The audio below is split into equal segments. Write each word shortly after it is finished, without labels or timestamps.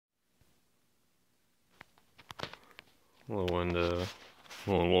Hello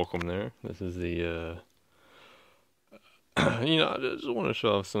and welcome there. This is the I just want to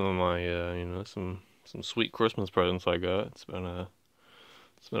show off some of my some sweet Christmas presents I got. It's been a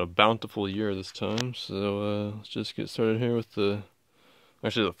bountiful year this time, so let's just get started here with the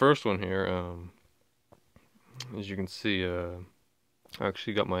first one here. As you can see, I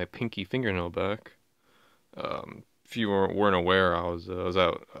actually got my pinky fingernail back. If you weren't aware, I was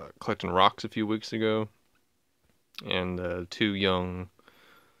out collecting rocks a few weeks ago, and two young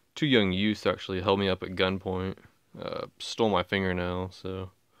youths actually held me up at gunpoint, stole my fingernail. So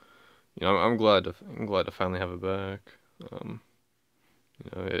I'm glad to finally have it back. Um,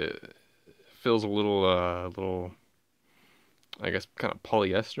 it feels a little, I guess, kind of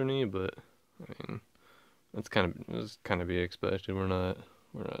polyester-y, but I mean it's kind of be expected. We're not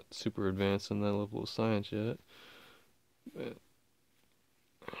super advanced in that level of science yet. But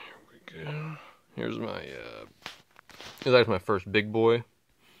here we go. Here's this is my first big boy.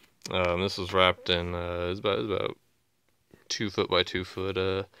 This was wrapped in it's about 2 foot by 2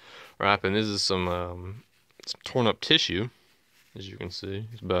 foot wrap, and this is some torn up tissue, as you can see.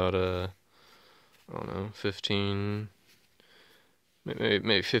 It's about I don't know, 15,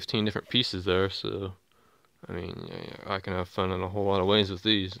 maybe 15 different pieces there. So I mean, yeah, I can have fun in a whole lot of ways with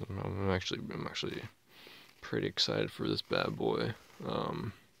these. I'm actually pretty excited for this bad boy.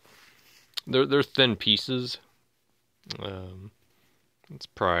 Um, they're thin pieces. Um, it's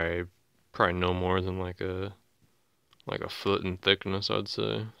probably no more than like a foot in thickness, I'd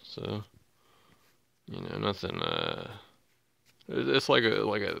say. So nothing. It's like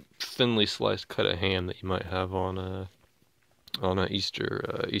a thinly sliced cut of ham that you might have on a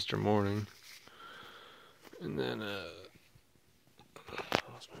Easter morning. And then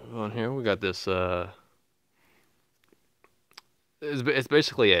let's move on here. We got this. It's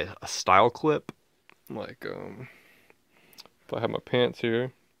basically a style clip. Like if I have my pants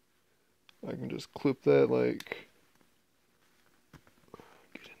here, I can just clip that like.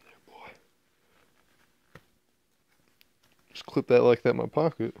 Get in there, boy. Just clip that like that in my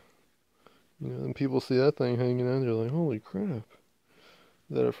pocket. And people see that thing hanging out, they're like, "Holy crap!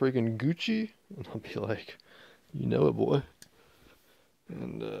 Is that a freaking Gucci?" And I'll be like, "You know it, boy."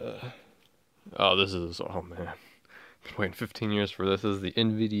 And oh man, been waiting 15 years for this. This is the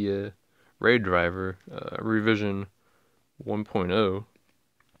NVIDIA Ray Driver revision 1.0.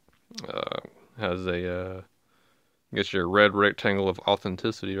 Has gets your red rectangle of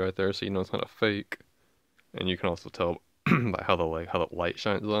authenticity right there, so you know it's not a fake. And you can also tell by how the light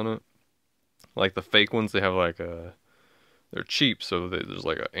shines on it. Like the fake ones, they have they're cheap, so there's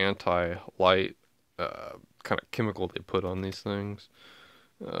like an anti-light kind of chemical they put on these things.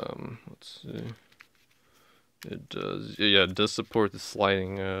 Let's see. It does support the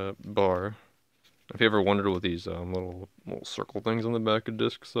sliding bar. If you ever wondered what these little circle things on the back of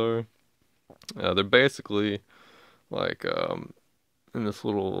discs are, they're basically like in this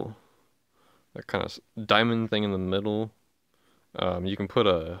little that kind of diamond thing in the middle. You can put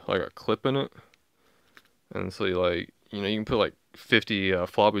a clip in it, and so you can put like 50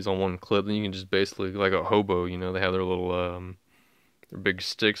 floppies on one clip. Then you can just basically like a hobo. They have their little their big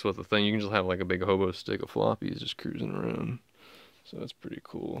sticks with the thing. You can just have like a big hobo stick of floppies just cruising around. So that's pretty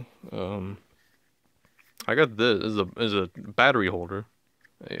cool. I got this is a battery holder,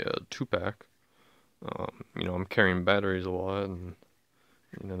 a 2-pack. I'm carrying batteries a lot, and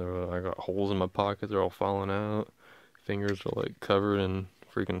I got holes in my pocket. They're all falling out. Fingers are like covered in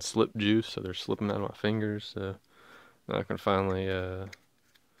freaking slip juice, so they're slipping out of my fingers. So now I can finally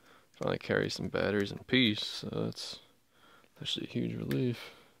carry some batteries in peace. So that's actually a huge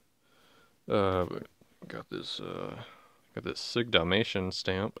relief. But got this Sig Dalmatian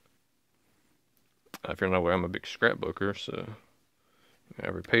stamp. If you're not aware, I'm a big scrapbooker, so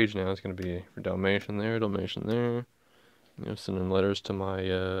every page now is going to be for Dalmatian there, Dalmatian there. Sending letters to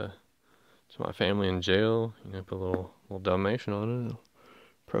my family in jail. Put a little Dalmatian on it.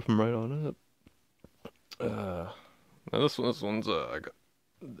 Prep them right on up. Now this one's I got.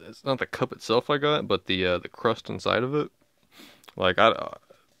 It's not the cup itself I got, but the crust inside of it. Like the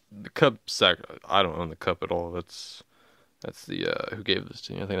cup sack. I don't own the cup at all. That's the who gave this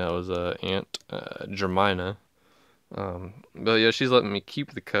to me. I think that was Aunt Jermina. But yeah, she's letting me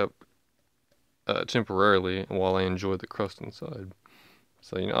keep the cup temporarily while I enjoy the crust inside.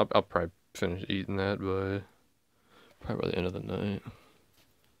 So I'll probably finish eating that probably by the end of the night.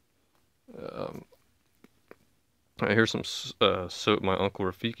 Um, Here's some soap my uncle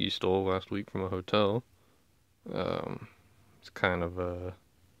Rafiki stole last week from a hotel. It's kind of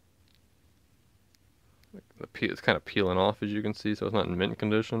it's kind of peeling off, as you can see, so it's not in mint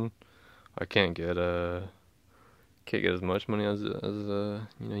condition. I can't get as much money as you know,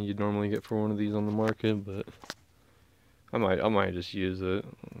 you'd normally get for one of these on the market, but I might just use it.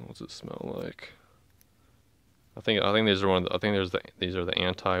 What's it smell like? I think these are these are the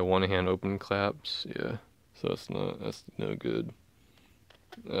anti one hand open claps. Yeah, so that's no good.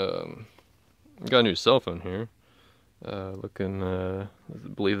 Got a new cell phone here. Looking, I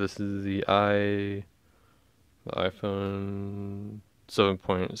believe this is the iPhone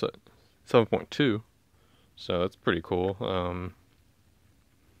 7.2. So that's pretty cool.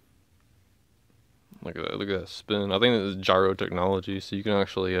 Look at that spin. I think this is gyro technology, so you can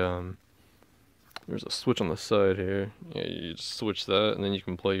actually there's a switch on the side here. Yeah, you just switch that, and then you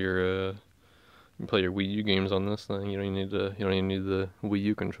can play your Wii U games on this thing. You don't even need the Wii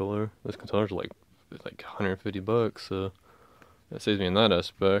U controller. This controller's like $150, so that saves me in that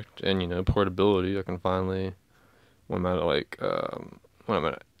aspect. And you know, portability. I can finally, when I'm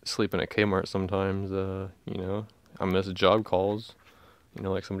at sleeping at Kmart sometimes, you know, I miss job calls. You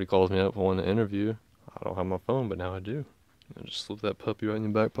know, like somebody calls me up for an interview. I don't have my phone, but now I do. You know, just slip that puppy right in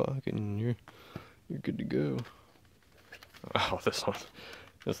your back pocket, and you're good to go. Oh, this one's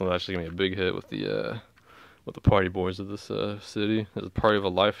actually gonna be a big hit with the party boys of this city. It's a party of a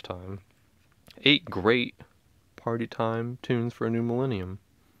lifetime. 8 great party time tunes for a new millennium,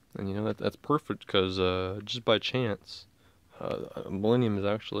 and you know that's perfect because just by chance, millennium is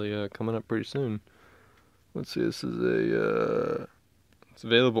actually coming up pretty soon. Let's see, this is it's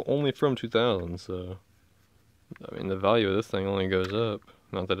available only from 2000, so I mean the value of this thing only goes up.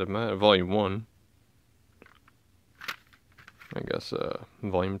 Not that it matters. Volume 1. I guess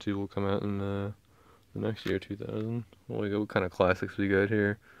Volume 2 will come out in the next year, 2000. What kind of classics we got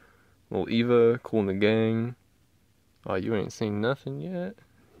here? Little Eva, Kool and the Gang. Oh, you ain't seen nothing yet?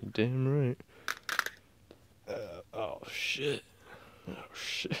 You damn right. Oh shit.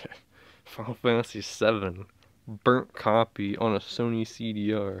 Final Fantasy VII. Burnt copy on a Sony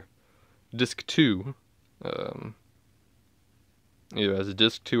CDR. Disc 2. Either as a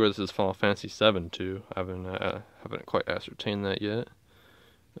disc 2 or this is Final Fantasy VII 2. I haven't quite ascertained that yet.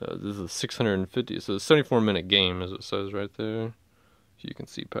 This is 650, so it's a 74-minute game, as it says right there. If you can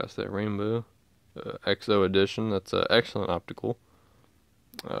see past that rainbow. XO edition, that's excellent optical.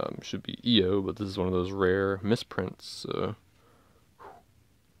 Should be EO, but this is one of those rare misprints. So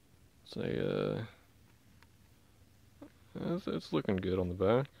it's looking good on the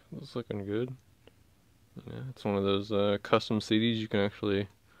back. It's looking good. Yeah, it's one of those custom CDs you can actually,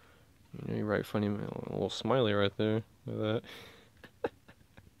 you know, you write funny, a little smiley right there, like that.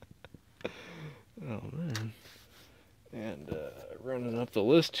 Oh man. And running up the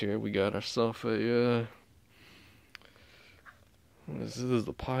list here, we got ourselves a this is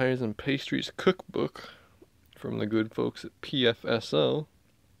the Pies and Pastries Cookbook from the good folks at PFSL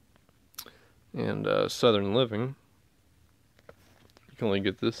and Southern Living. You can only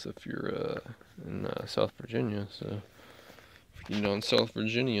get this if you're in South Virginia, so for you non-South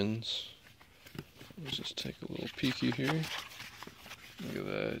Virginians, let's just take a little peeky here. Look at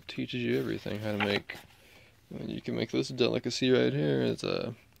that, it teaches you everything, how to make, and you can make this delicacy right here. It's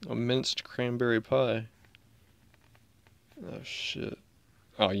a minced cranberry pie. Oh shit.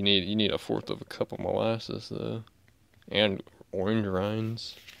 Oh, you need a 1/4 of a cup of molasses though, and orange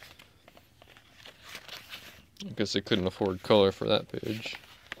rinds. I guess they couldn't afford color for that page,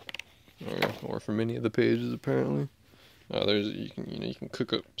 or for many of the pages apparently. You can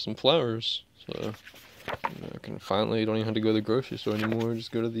cook up some flowers, so you can finally, you don't even have to go to the grocery store anymore.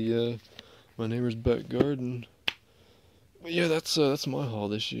 Just go to the my neighbor's back garden. But yeah, that's my haul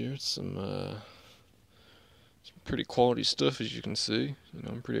this year. It's some pretty quality stuff, as you can see. You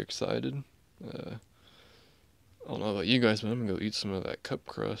know, I'm pretty excited. I don't know about you guys, but I'm gonna go eat some of that cup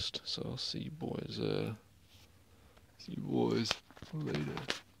crust. So I'll see you boys later.